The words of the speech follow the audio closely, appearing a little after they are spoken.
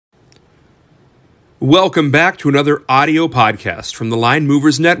Welcome back to another audio podcast from the Line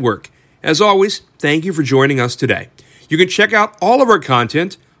Movers Network. As always, thank you for joining us today. You can check out all of our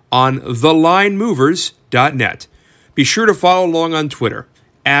content on thelinemovers.net. Be sure to follow along on Twitter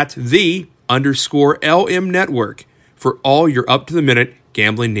at @the_LM Network for all your up-to-the-minute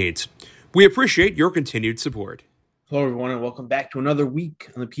gambling needs. We appreciate your continued support. Hello, everyone, and welcome back to another week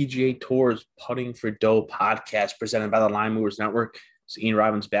on the PGA Tour's Putting for Dough podcast presented by the Line Movers Network. It's Ian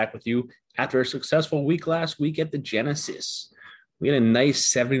Robbins back with you after a successful week last week at the Genesis. We had a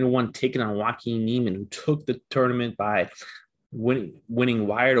nice 70-1 ticket on Joaquin Niemann, who took the tournament by winning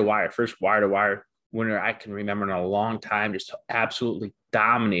wire-to-wire, first wire-to-wire winner I can remember in a long time, just absolutely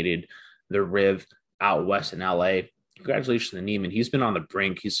dominated the Riv out west in LA. Congratulations to Niemann. He's been on the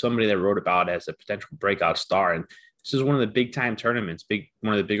brink. He's somebody that wrote about as a potential breakout star, and this is one of the big-time tournaments,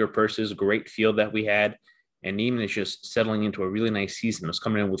 one of the bigger purses, great field that we had. And Niemann is just settling into a really nice season. Was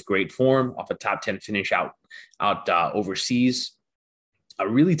coming in with great form off a top 10 finish out overseas. A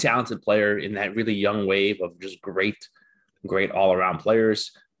really talented player in that really young wave of just great all-around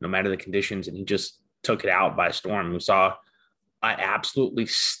players, no matter the conditions. And he just took it out by storm. We saw an absolutely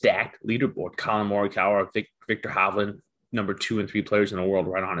stacked leaderboard. Colin Morikawa, Victor Hovland, number 2 and 3 players in the world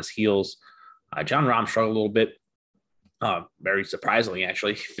right on his heels. Jon Rahm struggled a little bit. Very surprisingly,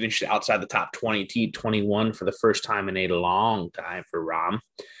 actually, finished outside the top 20, T21 for the first time in a long time for Rahm.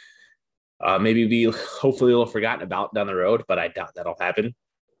 Maybe hopefully a little forgotten about down the road, but I doubt that'll happen.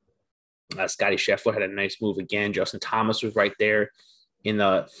 Scotty Scheffler had a nice move again. Justin Thomas was right there in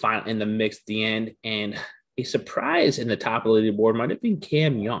the mix at the end, and a surprise in the top of the leaderboard might have been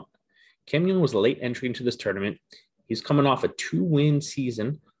Cam Young. Cam Young was a late entry into this tournament. He's coming off a 2-win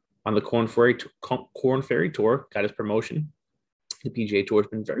season on the Corn Ferry Tour, got his promotion. The PGA Tour has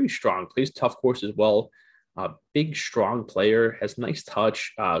been very strong, plays tough course as well. Big, strong player, has nice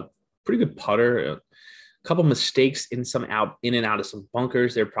touch, pretty good putter. A couple mistakes in and out of some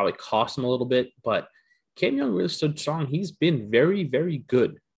bunkers. They probably cost him a little bit, but Cam Young really stood strong. He's been very, very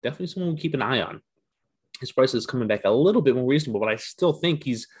good. Definitely someone we'll keep an eye on. His price is coming back a little bit more reasonable, but I still think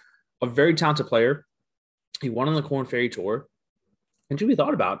he's a very talented player. He won on the Corn Ferry Tour and should be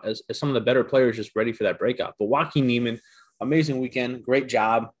thought about as some of the better players just ready for that breakout. But Joaquin Niemann, amazing weekend. Great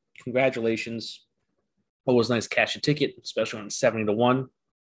job. Congratulations. Always nice cash a ticket, especially on 70-1.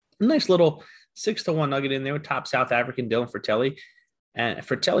 A nice little 6-1 nugget in there with top South African Dylan Frittelli. And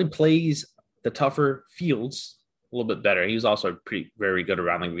Frittelli plays the tougher fields a little bit better. He was also a very good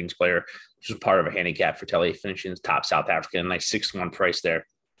around the greens player, which was part of a handicap. Frittelli finishing top South African, a nice 6-1 price there.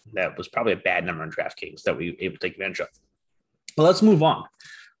 That was probably a bad number in DraftKings that we were able to take advantage of. Well, let's move on.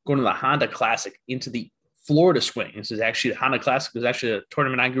 Going to the Honda Classic into the Florida Swing. This is actually the Honda Classic. It was actually a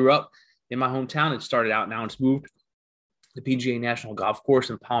tournament I grew up in my hometown. It started out, now it's moved. The PGA National Golf Course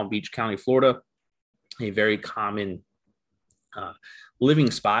in Palm Beach County, Florida. A very common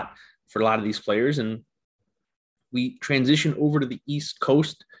living spot for a lot of these players. And we transition over to the East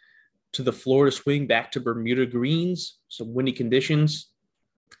Coast to the Florida Swing, back to Bermuda greens. Some windy conditions,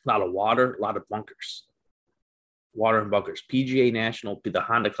 a lot of water, a lot of bunkers. Water and bunkers. PGA National, the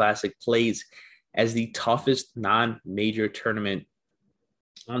Honda Classic, plays as the toughest non-major tournament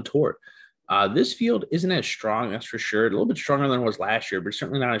on tour. This field isn't as strong, that's for sure. A little bit stronger than it was last year, but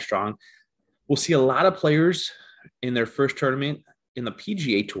certainly not as strong. We'll see a lot of players in their first tournament in the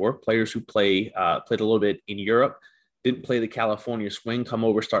PGA Tour, players who played a little bit in Europe, didn't play the California Swing, come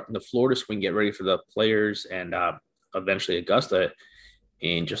over, start in the Florida Swing, get ready for the Players and eventually Augusta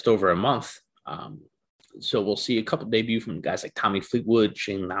in just over a month. So we'll see a couple debut from guys like Tommy Fleetwood,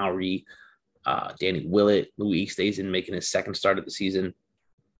 Shane Lowry, Danny Willett, Louis Oosthuizen making his second start of the season.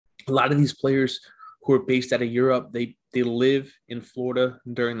 A lot of these players who are based out of Europe, they live in Florida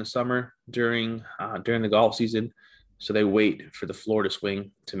during the summer, during the golf season. So they wait for the Florida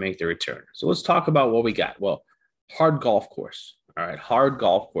Swing to make their return. So let's talk about what we got. Well, hard golf course. All right, hard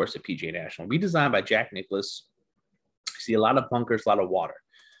golf course at PGA National. Redesigned by Jack Nicklaus. See a lot of bunkers, a lot of water.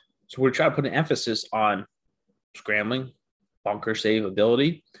 So we're trying to put an emphasis on scrambling, bunker save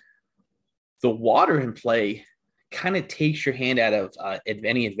ability. The water in play kind of takes your hand out of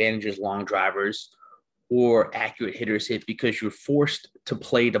any advantages long drivers or accurate hitters hit, because you're forced to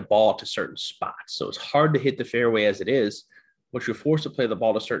play the ball to certain spots. So it's hard to hit the fairway as it is, but you're forced to play the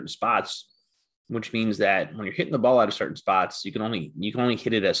ball to certain spots, which means that when you're hitting the ball out of certain spots, you can only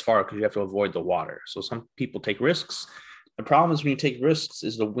hit it as far because you have to avoid the water. So some people take risks. The problem is when you take risks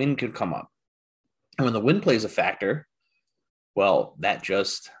is the wind could come up. And when the wind plays a factor, well, that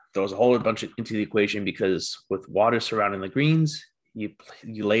just throws a whole bunch into the equation, because with water surrounding the greens, you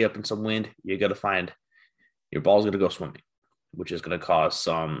lay up in some wind, you got to find your ball's going to go swimming, which is going to cause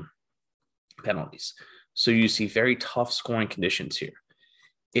some penalties. So you see very tough scoring conditions here.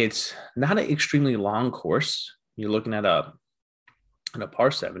 It's not an extremely long course. You're looking at a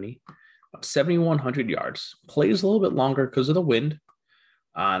par 70, 7,100 yards. Plays a little bit longer because of the wind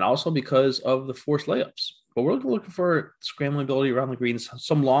and also because of the forced layups. But we're looking for scrambling ability around the greens.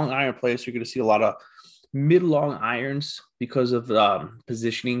 Some long iron plays. You're going to see a lot of mid-long irons because of pin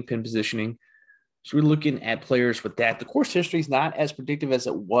positioning. So we're looking at players with that. The course history is not as predictive as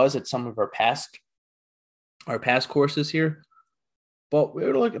it was at some of our past courses here. But we're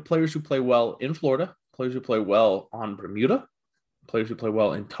going to look at players who play well in Florida, players who play well on Bermuda, players who play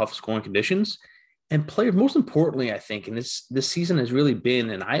well in tough scoring conditions, and players, most importantly, I think, and this season has really been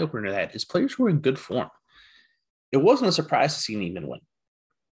an eye-opener to that, is players who are in good form. It wasn't a surprise to see Neiman win.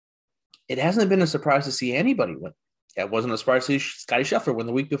 It hasn't been a surprise to see anybody win. It wasn't a surprise to see Scottie Scheffler win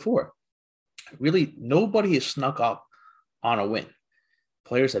the week before. Really, nobody has snuck up on a win.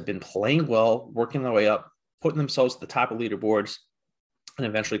 Players have been playing well, working their way up, putting themselves at the top of leaderboards, and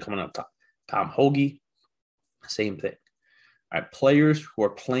eventually coming up top. Tom Hoge, same thing. All right, players who are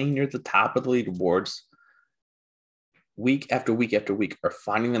playing near the top of the leaderboards week after week after week are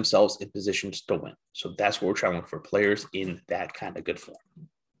finding themselves in positions to win. So that's what we're trying to look for, players in that kind of good form.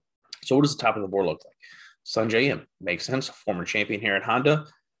 So what does the top of the board look like? Sungjae Im, makes sense, former champion here at Honda.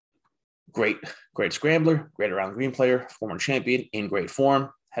 Great scrambler, great around the green player, former champion in great form.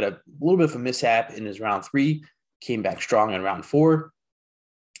 Had a little bit of a mishap in his round 3, came back strong in round 4,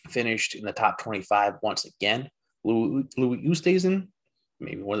 finished in the top 25 once again. Louis Oosthuizen,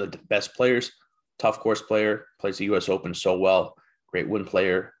 maybe one of the best players, tough course player, plays the U.S. Open so well, great win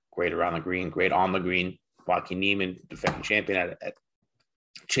player, great around the green, great on the green. Joaquin Niemann, defending champion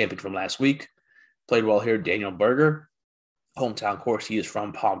champion from last week, played well here. Daniel Berger, hometown course. He is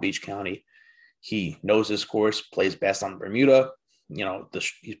from Palm Beach County. He knows this course, plays best on Bermuda.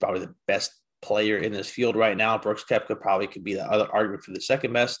 He's probably the best player in this field right now. Brooks Koepka probably could be the other argument for the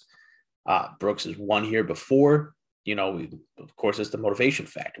second best. Brooks has won here before. Of course, it's the motivation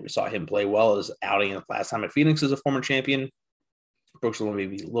factor. We saw him play well as outing the last time at Phoenix as a former champion. Brooks will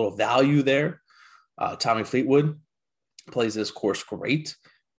maybe a little value there. Tommy Fleetwood plays this course great.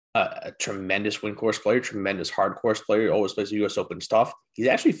 A tremendous win course player, tremendous hard course player, always plays the U.S. Open stuff. He's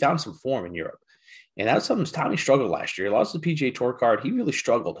actually found some form in Europe. And that's something Tommy struggled last year. He lost the PGA Tour card. He really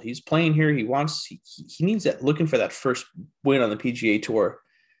struggled. He's playing here. He needs that, looking for that first win on the PGA Tour.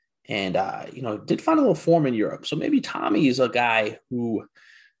 And, did find a little form in Europe. So maybe Tommy is a guy who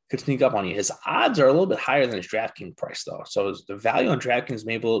could sneak up on you. His odds are a little bit higher than his DraftKings price, though. So the value on DraftKings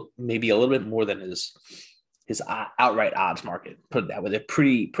maybe a little bit more than his outright odds market. Put it that way. They're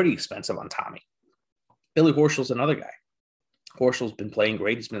pretty expensive on Tommy. Billy Horschel's another guy. Horschel's been playing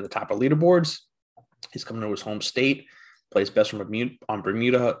great. He's been at the top of leaderboards. He's coming to his home state, plays best on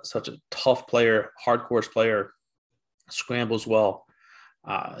Bermuda. Such a tough player, hard course player, scrambles well.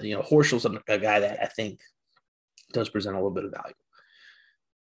 Horschel's a guy that I think does present a little bit of value.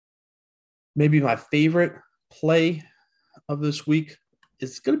 Maybe my favorite play of this week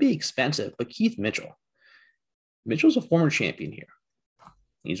is going to be expensive, but Keith Mitchell. Mitchell's a former champion here.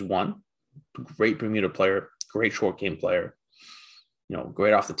 He's won. Great Bermuda player, great short game player,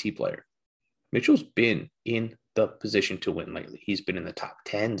 great off the tee player. Mitchell's been in the position to win lately. He's been in the top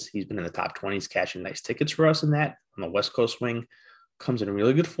 10s. He's been in the top 20s, cashing nice tickets for us in that on the West Coast swing. Comes in a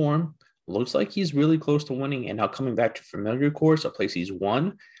really good form. Looks like he's really close to winning. And now coming back to familiar course, a place he's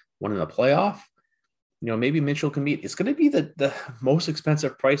won in the playoff. Maybe Mitchell can meet. It's going to be the most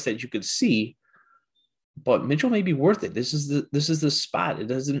expensive price that you could see, but Mitchell may be worth it. This is the spot. It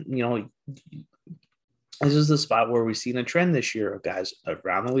doesn't, this is the spot where we've seen a trend this year of guys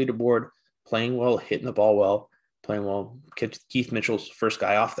around the leaderboard, playing well, hitting the ball well, playing well. Keith Mitchell's the first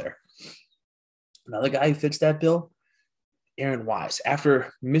guy off there. Another guy who fits that bill, Aaron Wise.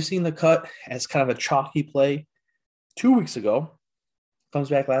 After missing the cut as kind of a chalky play 2 weeks ago, comes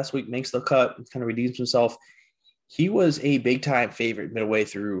back last week, makes the cut, kind of redeems himself. He was a big-time favorite midway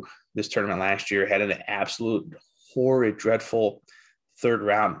through this tournament last year, had an absolute horrid, dreadful third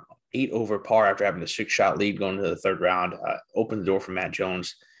round, 8 over par after having a 6-shot lead going into the third round, opened the door for Matt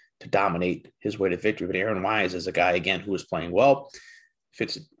Jones to dominate his way to victory. But Aaron Wise is a guy, again, who is playing well,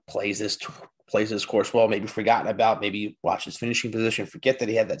 plays this course well, maybe forgotten about, maybe watch his finishing position, forget that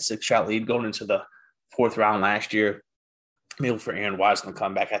he had that 6-shot lead going into the fourth round last year. Maybe for Aaron Wise to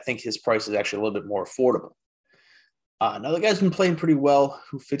come back. I think his price is actually a little bit more affordable. Another guy's been playing pretty well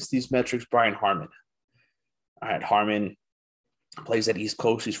who fits these metrics, Brian Harman. All right, Harman plays at East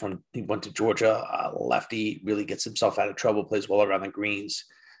Coast. He went to Georgia. Lefty, really gets himself out of trouble, plays well around the greens.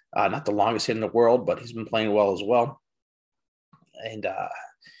 Not the longest hit in the world, but he's been playing well as well. And,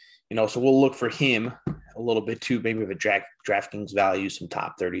 So we'll look for him a little bit too, maybe with a DraftKings value, some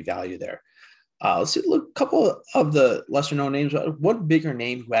top 30 value there. Let's see, look, a couple of the lesser known names. One bigger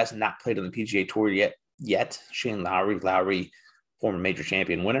name who has not played on the PGA Tour yet, Shane Lowry. Lowry, former major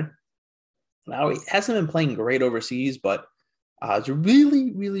champion winner. Lowry hasn't been playing great overseas, but he's a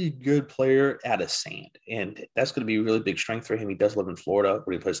really, really good player out of sand. And that's going to be a really big strength for him. He does live in Florida,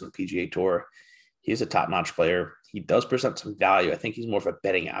 where he plays on the PGA Tour. He's a top-notch player. He does present some value. I think he's more of a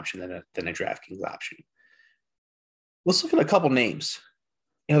betting option than a DraftKings option. Let's look at a couple names,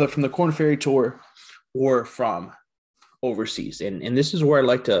 either from the Korn Ferry Tour or from overseas. And this is where I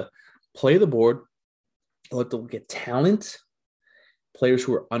like to play the board. I like to look at talent, players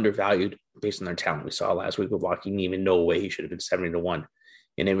who are undervalued based on their talent. We saw last week with Joaquin Niemann, no way he should have been 70-1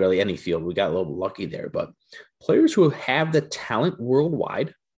 in really any field. We got a little lucky there. But players who have the talent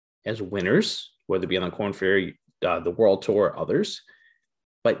worldwide as winners, whether it be on the Korn Ferry, the World Tour, or others,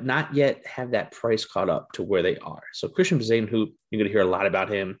 but not yet have that price caught up to where they are. So Christian Bezain, who you're going to hear a lot about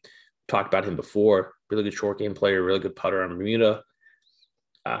him, talked about him before, really good short game player, really good putter on Bermuda.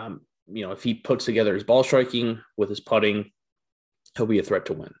 If he puts together his ball striking with his putting, he'll be a threat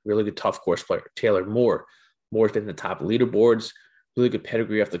to win. Really good tough course player. Taylor Moore. Moore's been in the top leaderboards, really good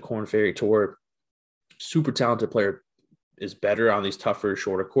pedigree off the Korn Ferry Tour. Super talented player, is better on these tougher,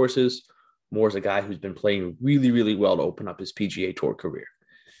 shorter courses. Moore's a guy who's been playing really, really well to open up his PGA Tour career.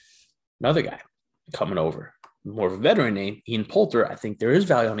 Another guy coming over, more of a veteran name, Ian Poulter. I think there is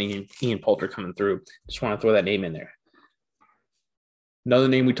value on Ian Poulter coming through. Just want to throw that name in there. Another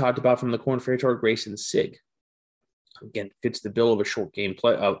name we talked about from the Korn Ferry Tour, Grayson Sigg. Again, fits the bill of a short game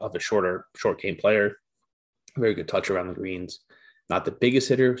player. Very good touch around the greens. Not the biggest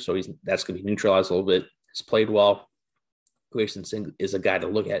hitter, so that's going to be neutralized a little bit. He's played well. Grayson Sigg is a guy to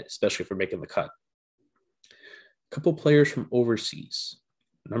look at, especially for making the cut. A couple players from overseas.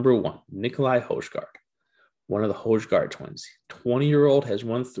 Number one, Nikolai Hojgaard, one of the Hojgaard twins. 20-year-old has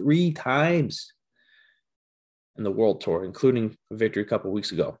won 3 times in the World Tour, including a victory a couple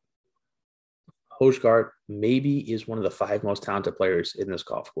weeks ago. Hojgaard maybe is one of the 5 most talented players in this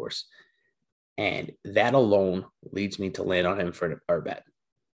golf course. And that alone leads me to land on him for our bet.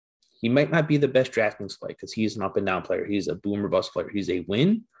 He might not be the best DraftKings play because he's an up-and-down player. He's a boom or bust player. He's a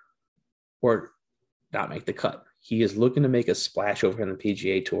win or not make the cut. He is looking to make a splash over in the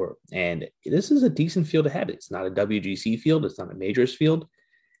PGA Tour. And this is a decent field ahead. It's not a WGC field. It's not a majors field.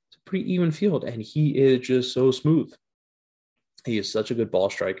 It's a pretty even field. And he is just so smooth. He is such a good ball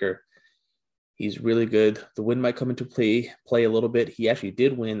striker. He's really good. The wind might come into play a little bit. He actually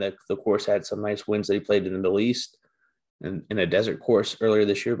did win. The course had some nice wins that he played in the Middle East and in a desert course earlier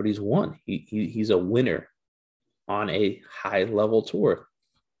this year, but he's won. He's a winner on a high-level tour.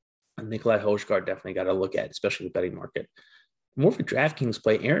 And Nikolai Hojgaard definitely got to look at, especially the betting market. More for DraftKings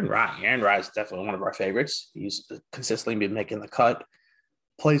play, Aaron Rai. Aaron Rai is definitely one of our favorites. He's consistently been making the cut.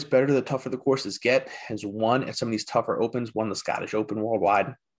 Plays better the tougher the courses get. Has won at some of these tougher opens. Won the Scottish Open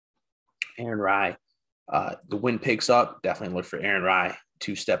worldwide. Aaron Rai, the wind picks up. Definitely look for Aaron Rai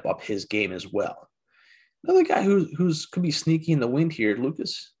to step up his game as well. Another guy who's could be sneaky in the wind here,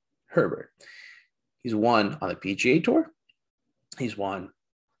 Lucas Herbert. He's won on the PGA Tour. He's won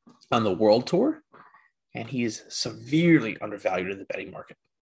on the World Tour, and he is severely undervalued in the betting market.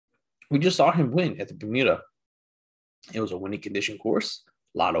 We just saw him win at the Bermuda. It was a windy condition course,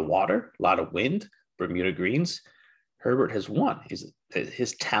 a lot of water, a lot of wind, Bermuda greens. Herbert has won.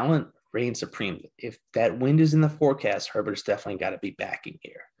 His talent reigns supreme. If that wind is in the forecast, Herbert's definitely got to be backing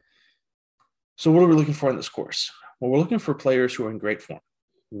here. So what are we looking for in this course? Well, we're looking for players who are in great form.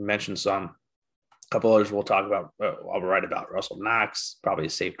 We mentioned some. A couple others we'll talk about. I'll write about Russell Knox, probably a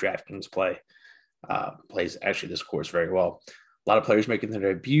safe DraftKings play. Plays actually this course very well. A lot of players making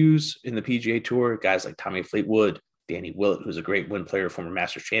their debuts in the PGA Tour. Guys like Tommy Fleetwood, Danny Willett, who's a great win player, former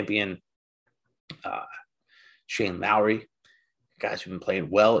Masters champion. Shane Lowry, guys who've been playing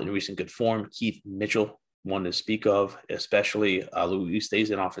well in recent good form. Keith Mitchell, one to speak of, especially Louis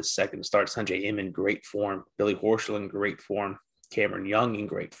Oosthuizen off his second start. Sanjay Im in great form. Billy Horschel in great form. Cameron Young in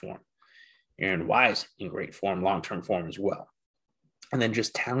great form. Aaron Wise in great form, long-term form as well. And then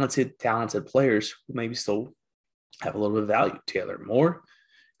just talented players who maybe still have a little bit of value. Taylor Moore,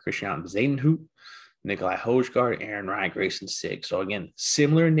 Christian Bezain, Nikolai Hojgaard, Aaron Rai, Grayson Sigg. So again,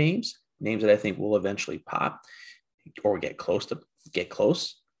 similar names that I think will eventually pop or get close.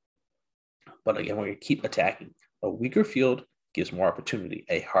 But again, we're going to keep attacking. A weaker field gives more opportunity.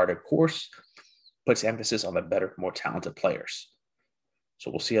 A harder course puts emphasis on the better, more talented players. So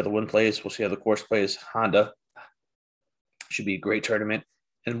we'll see how the wind plays. We'll see how the course plays. Honda should be a great tournament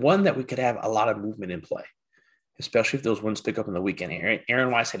and one that we could have a lot of movement in play. especially if those wins pick up in the weekend.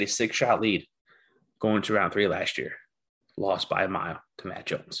 Aaron Wise had a 6-shot lead going to round 3 last year, lost by a mile to Matt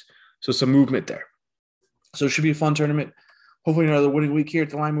Jones. So some movement there. So it should be a fun tournament. Hopefully another winning week here at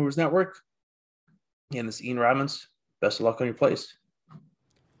the Line Movers Network. And this is Ian Robbins. Best of luck on your plays.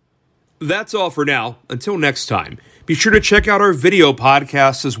 That's all for now. Until next time, be sure to check out our video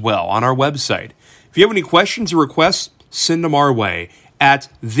podcasts as well on our website. If you have any questions or requests, send them our way at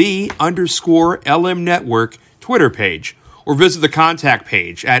 _LM Network Twitter page or visit the contact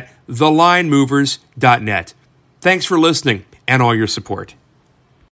page at thelinemovers.net. Thanks for listening and all your support.